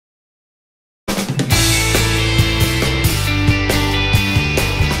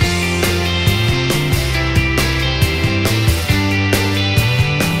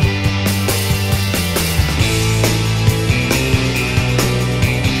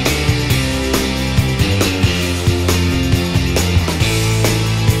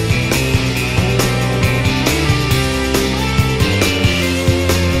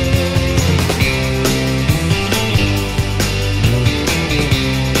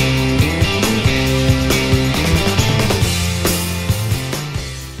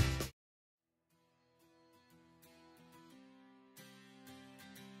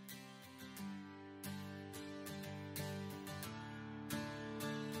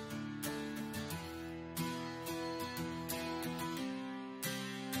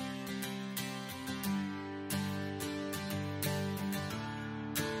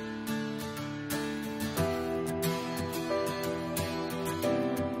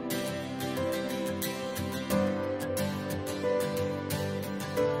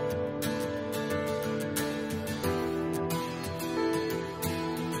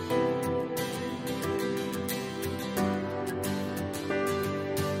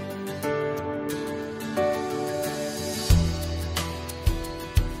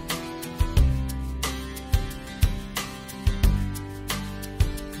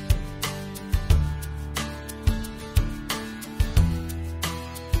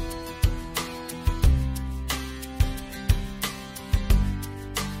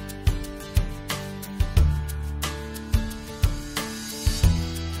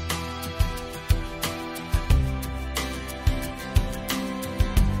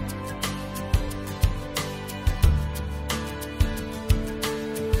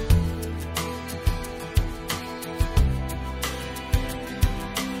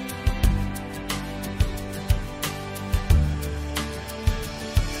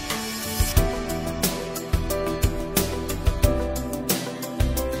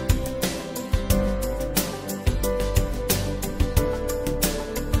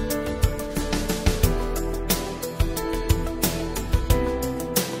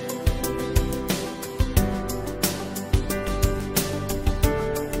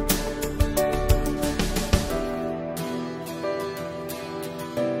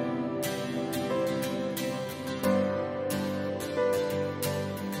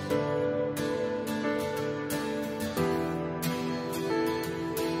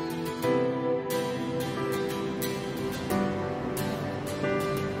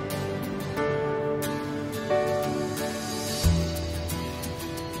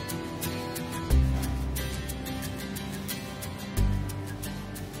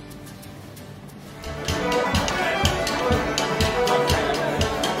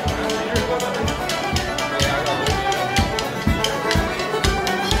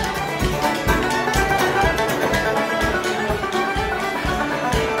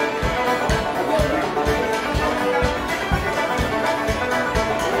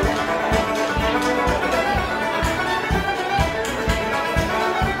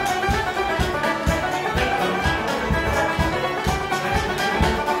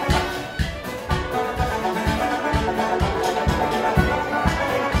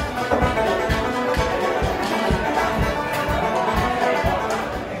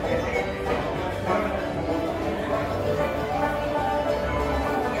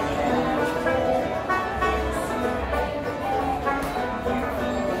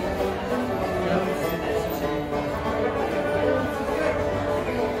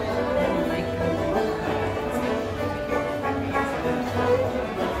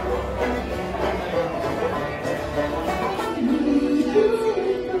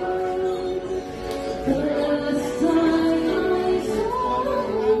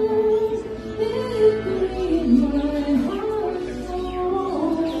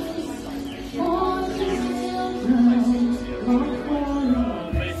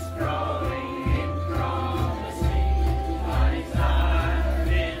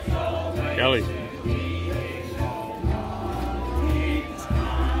Ellie.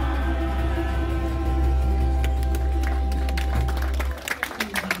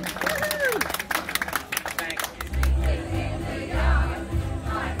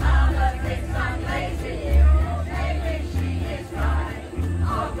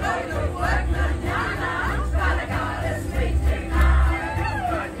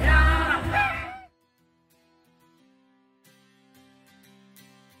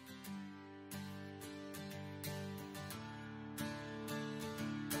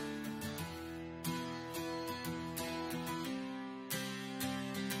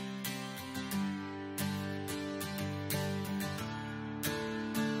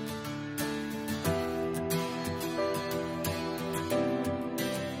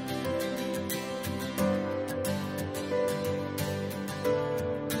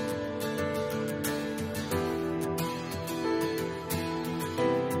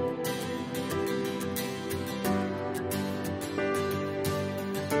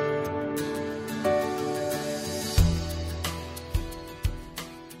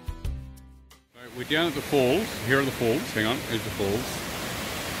 We're down at the falls. Here are the falls. Hang on, here's the falls.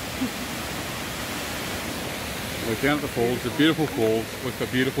 We're down at the falls, the beautiful falls with the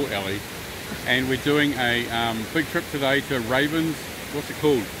beautiful Ellie. And we're doing a big trip today to Ravens. What's it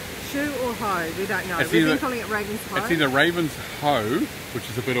called? Shoe or hoe? We don't know. We've been calling it Ravens Hoe. It's either Ravens Hoe, which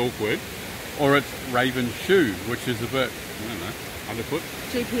is a bit awkward, or it's Ravens Shoe, which is a bit, I don't know, underfoot.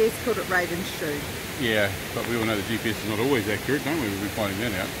 GPS called it Ravens Shoe. Yeah, but we all know the GPS is not always accurate, don't we? We'll be finding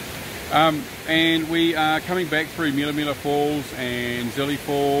that out. And we are coming back through Mila Mila Falls and Zilly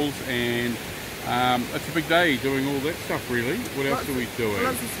Falls, and it's a big day doing all that stuff really. What else are we doing?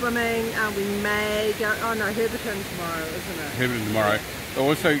 Lots of swimming. We may go, oh no, Herberton tomorrow, isn't it? Herberton tomorrow.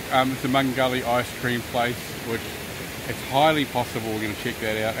 Also, it's a Mungully ice cream place, which it's highly possible we're going to check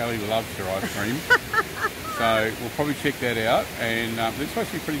that out. Ellie loves her ice cream. So we'll probably check that out, and it's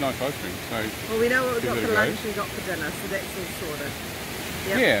supposed to be pretty nice ice cream. So well, we know what we've got for lunch and got for dinner, so that's all sorted.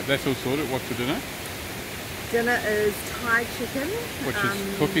 Yep. Yeah, that's all sorted. What's for dinner? Dinner is Thai chicken, which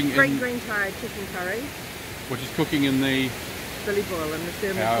is cooking green Thai chicken curry, which is cooking in the billy boil in the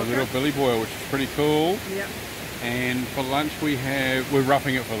thermal our cooker. little billy boil, which is pretty cool. Yep. And for lunch we're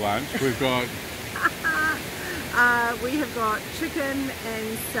roughing it for lunch. We've got we have got chicken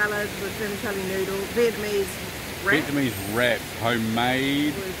and salad with vermicelli noodle, Vietnamese wrap. Vietnamese wraps,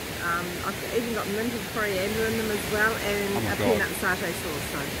 homemade. With, I've even got minted coriander in them as well, and a peanut satay sauce.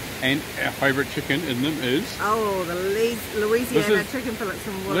 So. And our favourite chicken in them is? Oh, the Louisiana chicken fillets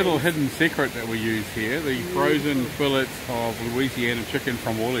from Woolies. Little hidden secret that we use here, the frozen fillets of Louisiana chicken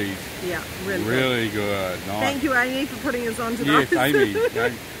from Woolies. Yeah, really good. Nice. Thank you, Amy, for putting us onto those. Yes, Amy.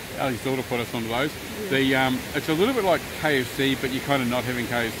 Ellie's daughter put us onto those. Yeah. It's a little bit like KFC, but you're kind of not having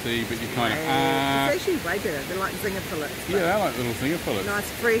KFC, but you're kind of It's actually way better. They're like zinger fillets. Yeah, they're like little zinger fillets. Nice,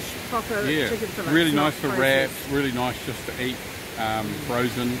 fresh, proper chicken fillets. Really nice for wraps, really nice just to eat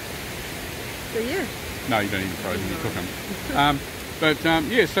frozen. So yeah. No, you don't eat frozen, you cook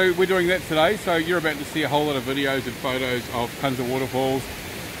them. Yeah, so we're doing that today. So you're about to see a whole lot of videos and photos of tons of waterfalls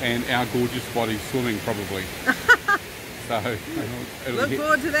and our gorgeous bodies swimming probably. So look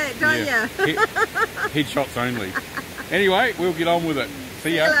forward to that, don't you? Headshots only. Anyway, we'll get on with it.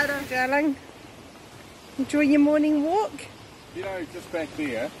 See ya. See you later, darling. Enjoy your morning walk. You know, just back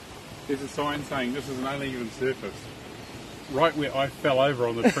there's a sign saying this is an uneven surface. Right where I fell over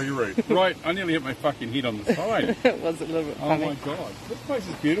on the tree root. Right, I nearly hit my fucking head on the side. It was a little bit funny. Oh my god, this place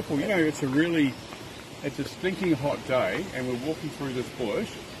is beautiful. You know, it's a stinking hot day, and we're walking through this bush.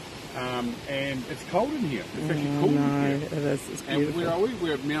 And it's cold in here. It's actually cold in here. It is. It's beautiful. And where are we?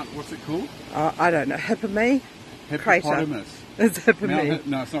 We're at Mount, what's it called? I don't know. Hippomee? Hippopotamus. It's Hippomee.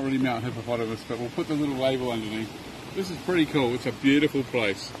 No, it's not really Mount Hippopotamus, but we'll put the little label underneath. This is pretty cool. It's a beautiful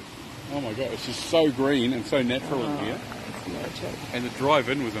place. Oh my god, it's just so green and so natural in here. It's magic. And the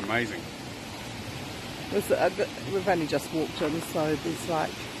drive-in was amazing. We've only just walked in, so there's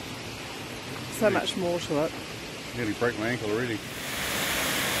like so much more to it. Nearly broke my ankle already.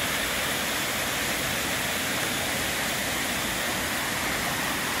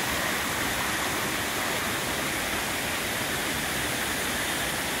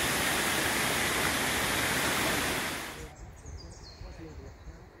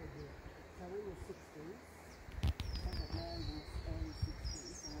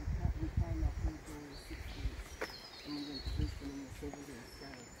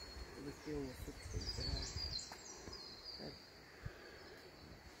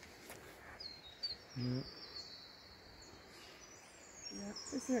 Yep,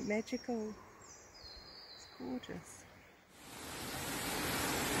 isn't it magical? It's gorgeous.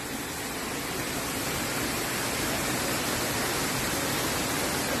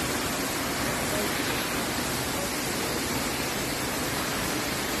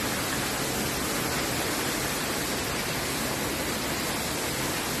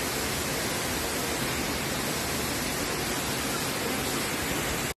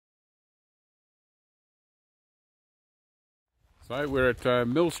 So we're at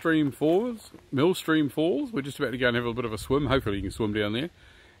Millstream Falls. We're just about to go and have a bit of a swim. Hopefully you can swim down there.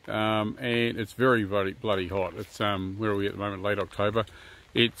 And it's very, very bloody hot. It's where are we at the moment? Late October.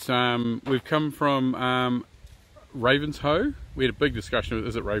 It's we've come from Raven's Hoe. We had a big discussion of,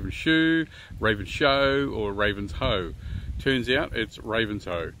 is it Raven's Shoe, Raven's Show, or Raven's Hoe? Turns out it's Raven's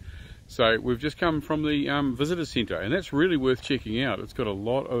Hoe. So we've just come from the visitor centre, and that's really worth checking out. It's got a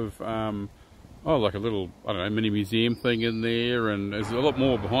lot of like a little, I don't know, mini museum thing in there, and there's a lot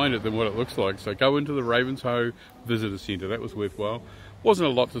more behind it than what it looks like. So go into the Raven's Hoe visitor centre. That was worthwhile. Wasn't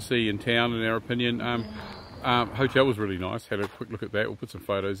a lot to see in town, in our opinion. Hotel was really nice. Had a quick look at that. We'll put some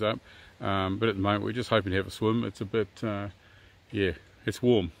photos up. But at the moment, we're just hoping to have a swim. It's a bit, yeah, it's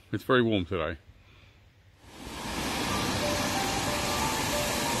warm. It's very warm today.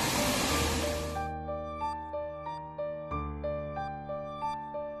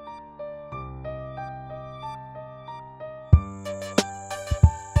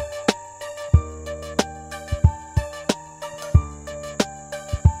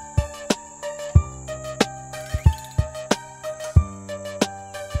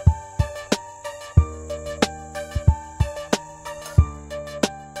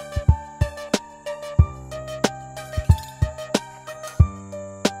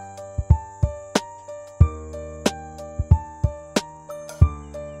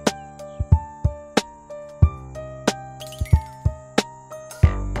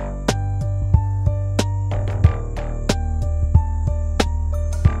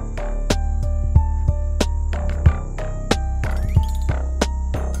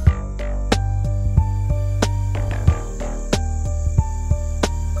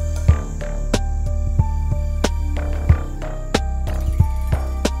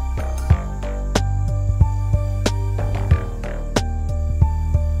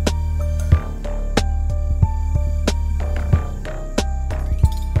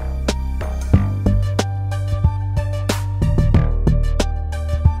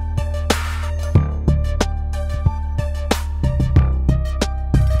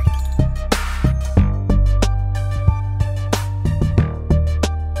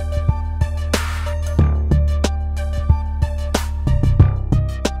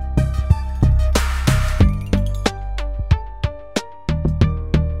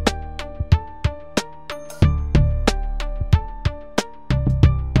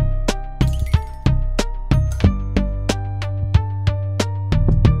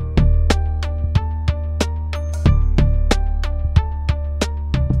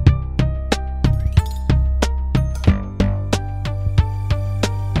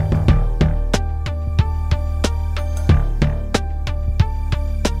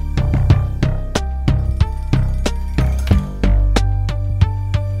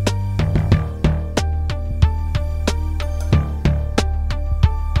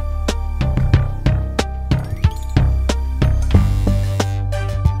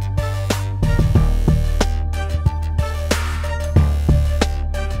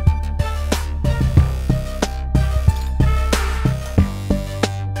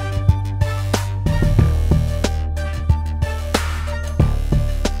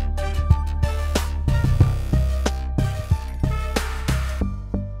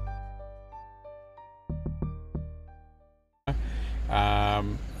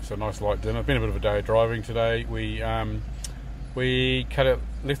 It's a nice light dinner. It's been a bit of a day of driving today. We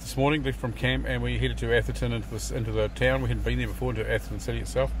left this morning, left from camp, and we headed to Atherton into the town. We hadn't been there before, into Atherton city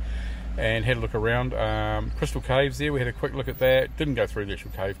itself, and had a look around. Crystal Caves there, we had a quick look at that. Didn't go through the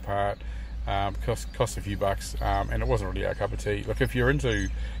actual cave part. Cost a few bucks, and it wasn't really our cup of tea. Look, if you're into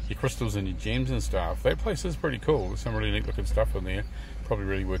your crystals and your gems and stuff, that place is pretty cool. There's some really neat looking stuff in there. Probably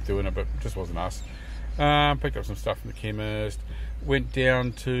really worth doing it, but it just wasn't us. Picked up some stuff from the chemist. Went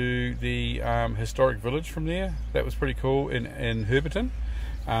down to the historic village from there. That was pretty cool in Herberton.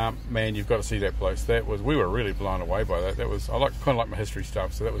 Man, you've got to see that place. We were really blown away by that. I kind of like my history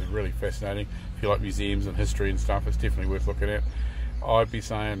stuff, so that was really fascinating. If you like museums and history and stuff, it's definitely worth looking at. I'd be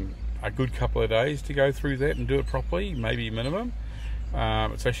saying a good couple of days to go through that and do it properly, maybe minimum.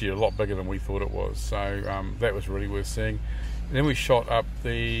 It's actually a lot bigger than we thought it was, so that was really worth seeing. And then we shot up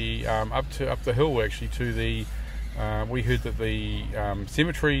the up the hill actually to the. We heard that the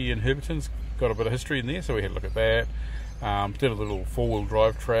cemetery in Herberton's got a bit of history in there, so we had a look at that. Did a little four-wheel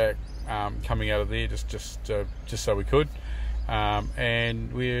drive track coming out of there just so we could,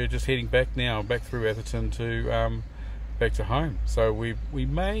 and we're just heading back through Atherton to back to home. So we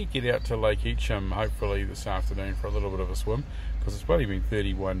may get out to Lake Eacham hopefully this afternoon for a little bit of a swim, because it's probably been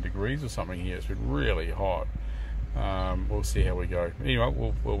 31 degrees or something here. It's been really hot. We'll see how we go.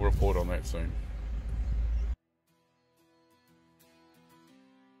 Anyway, we'll report on that soon.